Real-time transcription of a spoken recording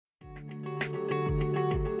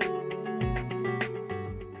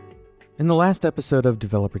In the last episode of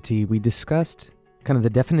Developer Tea, we discussed kind of the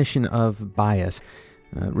definition of bias,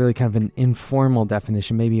 really kind of an informal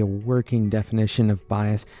definition, maybe a working definition of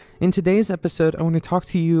bias. In today's episode, I want to talk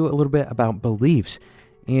to you a little bit about beliefs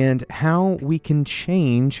and how we can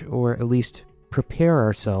change, or at least prepare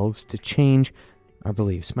ourselves to change our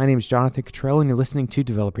beliefs. My name is Jonathan Cottrell, and you're listening to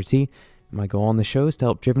Developer Tea. My goal on the show is to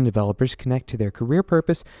help driven developers connect to their career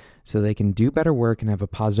purpose so they can do better work and have a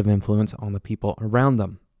positive influence on the people around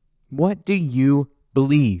them. What do you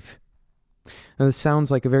believe? Now, this sounds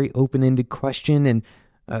like a very open-ended question and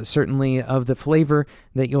certainly of the flavor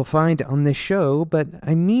that you'll find on this show, but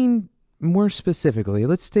I mean more specifically.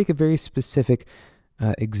 Let's take a very specific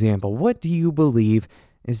example. What do you believe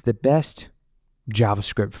is the best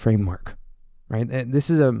JavaScript framework? Right? This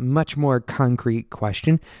is a much more concrete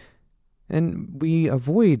question, and we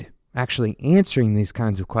avoid actually answering these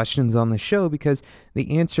kinds of questions on the show because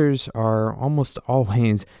the answers are almost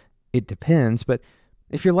always it depends. But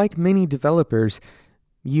if you're like many developers,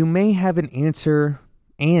 you may have an answer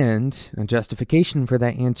and a justification for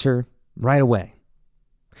that answer right away.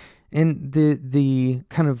 And the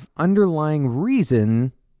kind of underlying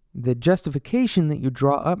reason, the justification that you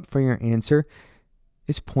draw up for your answer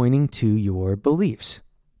is pointing to your beliefs.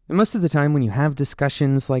 And most of the time when you have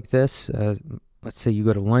discussions like this, let's say you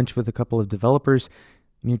go to lunch with a couple of developers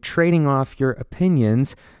and you're trading off your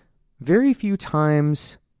opinions, very few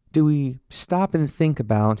times do we stop and think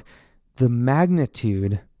about the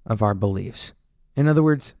magnitude of our beliefs. In other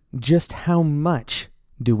words, just how much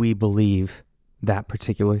do we believe that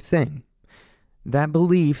particular thing? That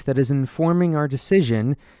belief that is informing our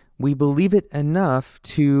decision, we believe it enough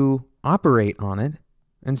to operate on it,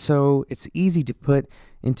 and so it's easy to put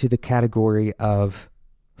into the category of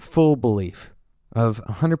full belief, of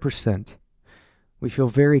 100%. We feel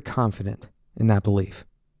very confident in that belief.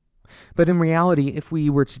 But in reality, if we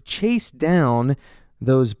were to chase down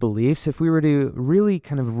those beliefs, if we were to really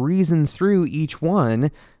kind of reason through each one,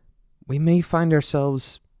 we may find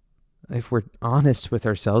ourselves, if we're honest with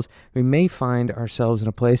ourselves, we may find ourselves in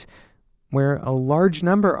a place where a large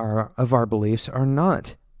number of our beliefs are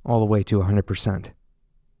not all the way to 100%.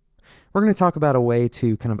 We're going to talk about a way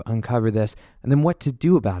to kind of uncover this and then what to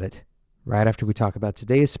do about it right after we talk about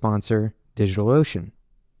today's sponsor, DigitalOcean.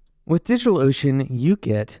 With DigitalOcean, you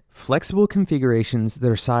get flexible configurations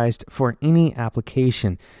that are sized for any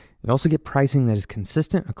application. You also get pricing that is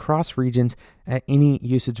consistent across regions at any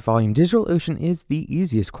usage volume. DigitalOcean is the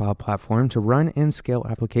easiest cloud platform to run and scale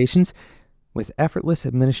applications with effortless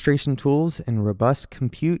administration tools and robust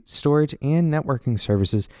compute, storage, and networking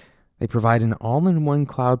services. They provide an all-in-one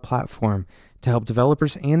cloud platform to help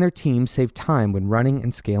developers and their teams save time when running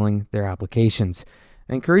and scaling their applications.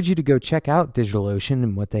 I encourage you to go check out DigitalOcean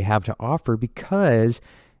and what they have to offer because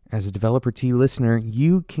as a Developer Tea listener,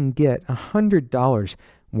 you can get $100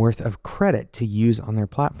 worth of credit to use on their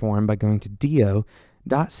platform by going to do.co/T.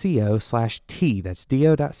 That's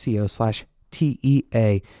do.co/TEA.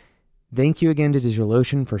 Thank you again to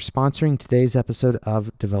DigitalOcean for sponsoring today's episode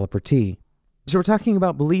of Developer Tea. So we're talking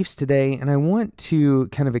about beliefs today, and I want to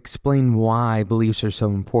kind of explain why beliefs are so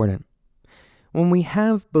important. When we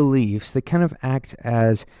have beliefs, they kind of act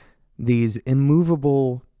as these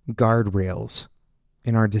immovable guardrails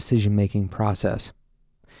in our decision-making process.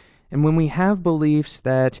 And when we have beliefs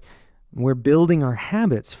that we're building our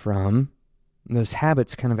habits from, those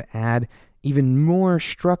habits kind of add even more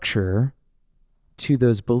structure to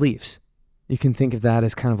those beliefs. You can think of that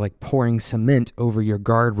as kind of like pouring cement over your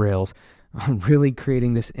guardrails, really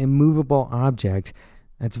creating this immovable object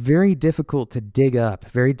that's very difficult to dig up,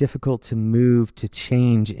 very difficult to move, to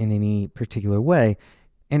change in any particular way.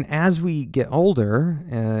 And as we get older,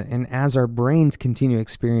 and as our brains continue to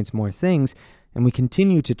experience more things, and we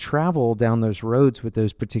continue to travel down those roads with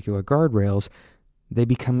those particular guardrails, they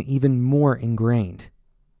become even more ingrained.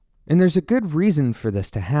 And there's a good reason for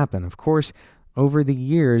this to happen. Of course, over the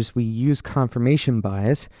years, we use confirmation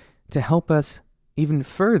bias to help us even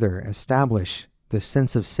further establish the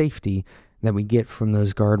sense of safety that we get from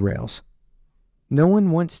those guardrails. No one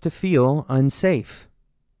wants to feel unsafe.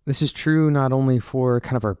 This is true not only for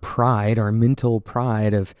kind of our pride, our mental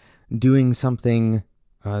pride of doing something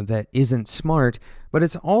that isn't smart, but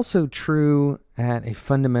it's also true at a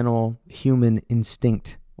fundamental human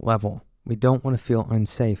instinct level. We don't want to feel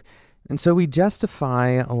unsafe. And so we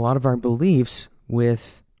justify a lot of our beliefs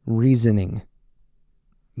with reasoning.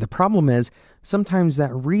 The problem is sometimes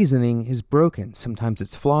that reasoning is broken. Sometimes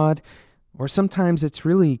it's flawed, or sometimes it's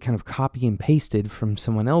really kind of copy and pasted from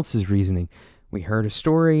someone else's reasoning. We heard a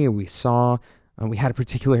story, or we saw, we had a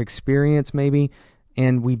particular experience maybe,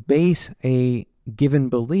 and we base a given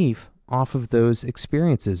belief off of those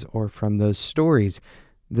experiences or from those stories.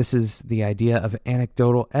 This is the idea of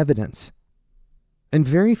anecdotal evidence. And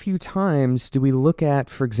very few times do we look at,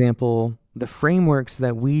 for example, the frameworks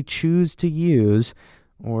that we choose to use,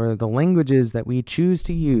 or the languages that we choose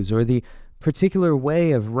to use, or the particular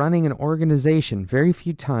way of running an organization. Very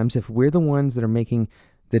few times, if we're the ones that are making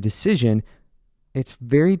the decision, it's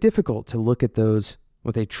very difficult to look at those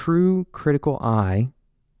with a true critical eye,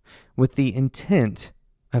 with the intent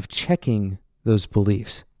of checking those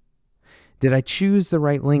beliefs. Did I choose the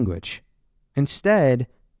right language? Instead,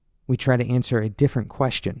 we try to answer a different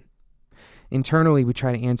question. Internally, we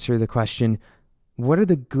try to answer the question, what are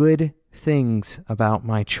the good things about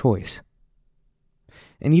my choice?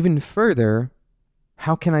 And even further,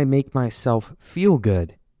 how can I make myself feel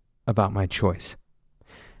good about my choice?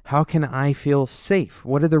 How can I feel safe?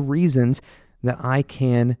 What are the reasons that I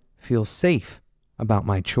can feel safe about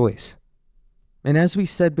my choice? And as we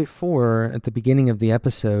said before at the beginning of the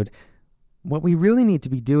episode, what we really need to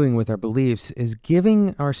be doing with our beliefs is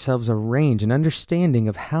giving ourselves a range, an understanding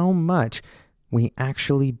of how much we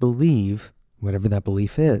actually believe whatever that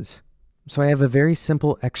belief is. So I have a very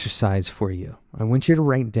simple exercise for you. I want you to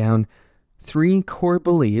write down 3 core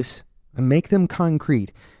beliefs and make them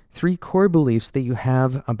concrete. 3 core beliefs that you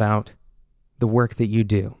have about the work that you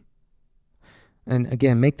do. And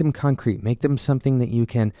again, make them concrete. Make them something that you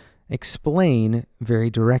can explain very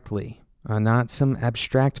directly. Not some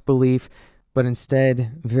abstract belief, but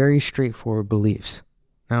instead very straightforward beliefs.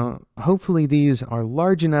 Now, hopefully these are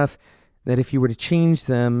large enough that if you were to change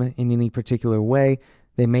them in any particular way,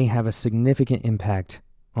 they may have a significant impact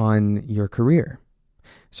on your career.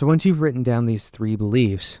 So once you've written down these 3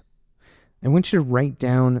 beliefs, I want you to write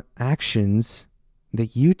down actions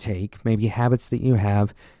that you take, maybe habits that you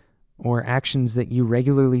have, or actions that you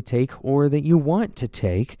regularly take or that you want to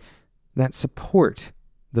take that support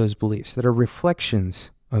those beliefs, that are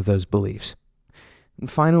reflections of those beliefs.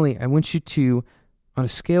 And finally, I want you to, on a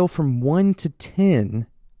scale from 1 to 10,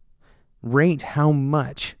 rate how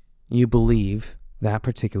much you believe that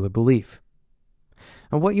particular belief.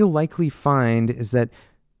 And what you'll likely find is that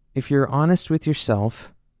if you're honest with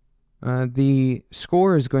yourself, the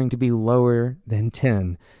score is going to be lower than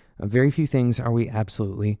 10. Very few things are we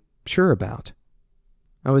absolutely sure about.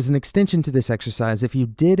 Now, as an extension to this exercise, if you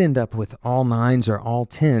did end up with all 9s or all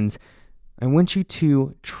 10s, I want you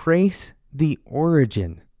to trace the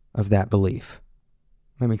origin of that belief.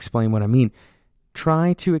 Let me explain what I mean.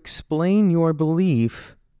 Try to explain your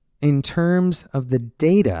belief in terms of the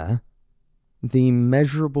data, the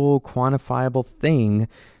measurable, quantifiable thing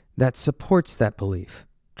that supports that belief.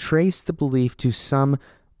 Trace the belief to some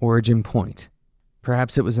origin point.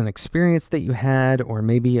 Perhaps it was an experience that you had, or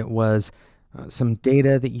maybe it was some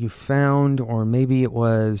data that you found, or maybe it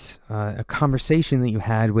was a conversation that you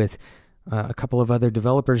had with a couple of other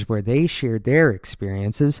developers where they shared their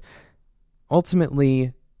experiences.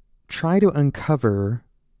 Ultimately, try to uncover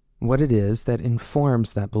what it is that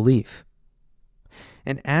informs that belief.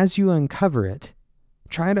 And as you uncover it,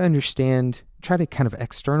 try to understand, try to kind of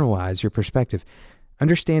externalize your perspective.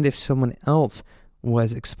 Understand if someone else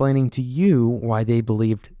was explaining to you why they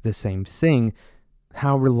believed the same thing,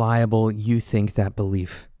 how reliable you think that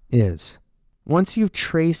belief is. Once you've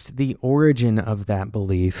traced the origin of that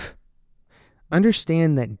belief,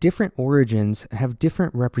 understand that different origins have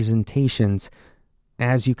different representations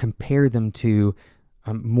as you compare them to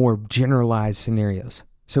more generalized scenarios.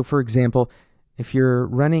 So for example, if you're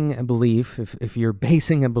running a belief, if you're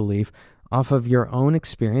basing a belief off of your own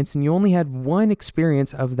experience, and you only had one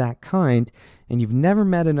experience of that kind, and you've never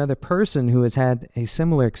met another person who has had a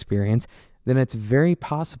similar experience, then it's very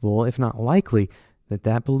possible, if not likely, that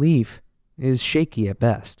that belief is shaky at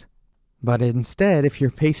best. But instead, if you're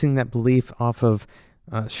basing that belief off of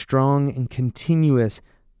strong and continuous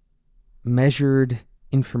measured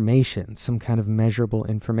information, some kind of measurable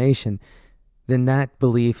information, then that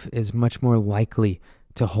belief is much more likely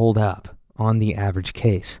to hold up on the average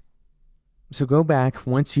case. So go back,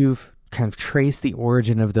 once you've kind of traced the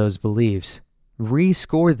origin of those beliefs,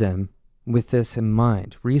 rescore them with this in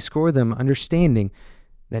mind. Rescore them understanding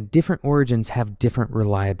that different origins have different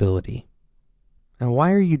reliability. Now,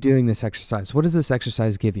 why are you doing this exercise? What does this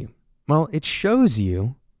exercise give you? Well, it shows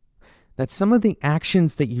you that some of the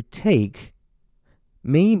actions that you take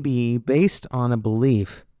may be based on a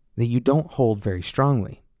belief that you don't hold very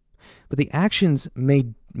strongly. But the actions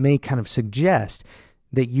may kind of suggest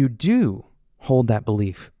that you do hold that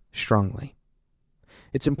belief strongly.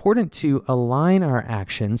 It's important to align our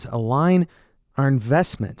actions, align our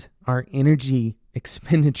investment, our energy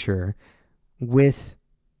expenditure with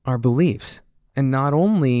our beliefs. And not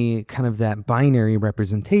only kind of that binary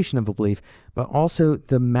representation of a belief, but also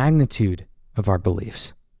the magnitude of our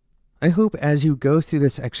beliefs. I hope as you go through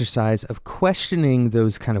this exercise of questioning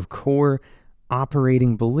those kind of core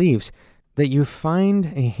operating beliefs, that you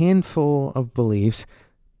find a handful of beliefs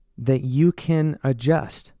that you can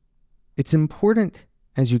adjust. It's important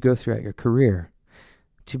as you go throughout your career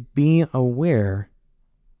to be aware,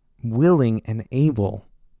 willing, and able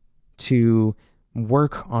to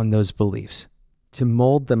work on those beliefs, to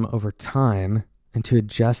mold them over time and to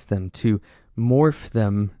adjust them, to morph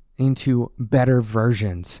them into better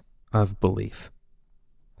versions of belief.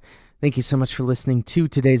 Thank you so much for listening to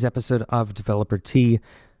today's episode of Developer Tea.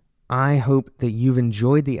 I hope that you've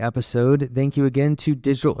enjoyed the episode. Thank you again to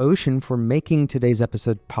DigitalOcean for making today's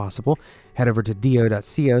episode possible. Head over to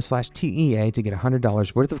do.co/TEA to get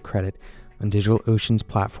 $100 worth of credit on DigitalOcean's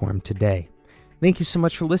platform today. Thank you so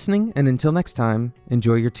much for listening, and until next time,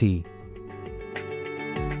 enjoy your tea.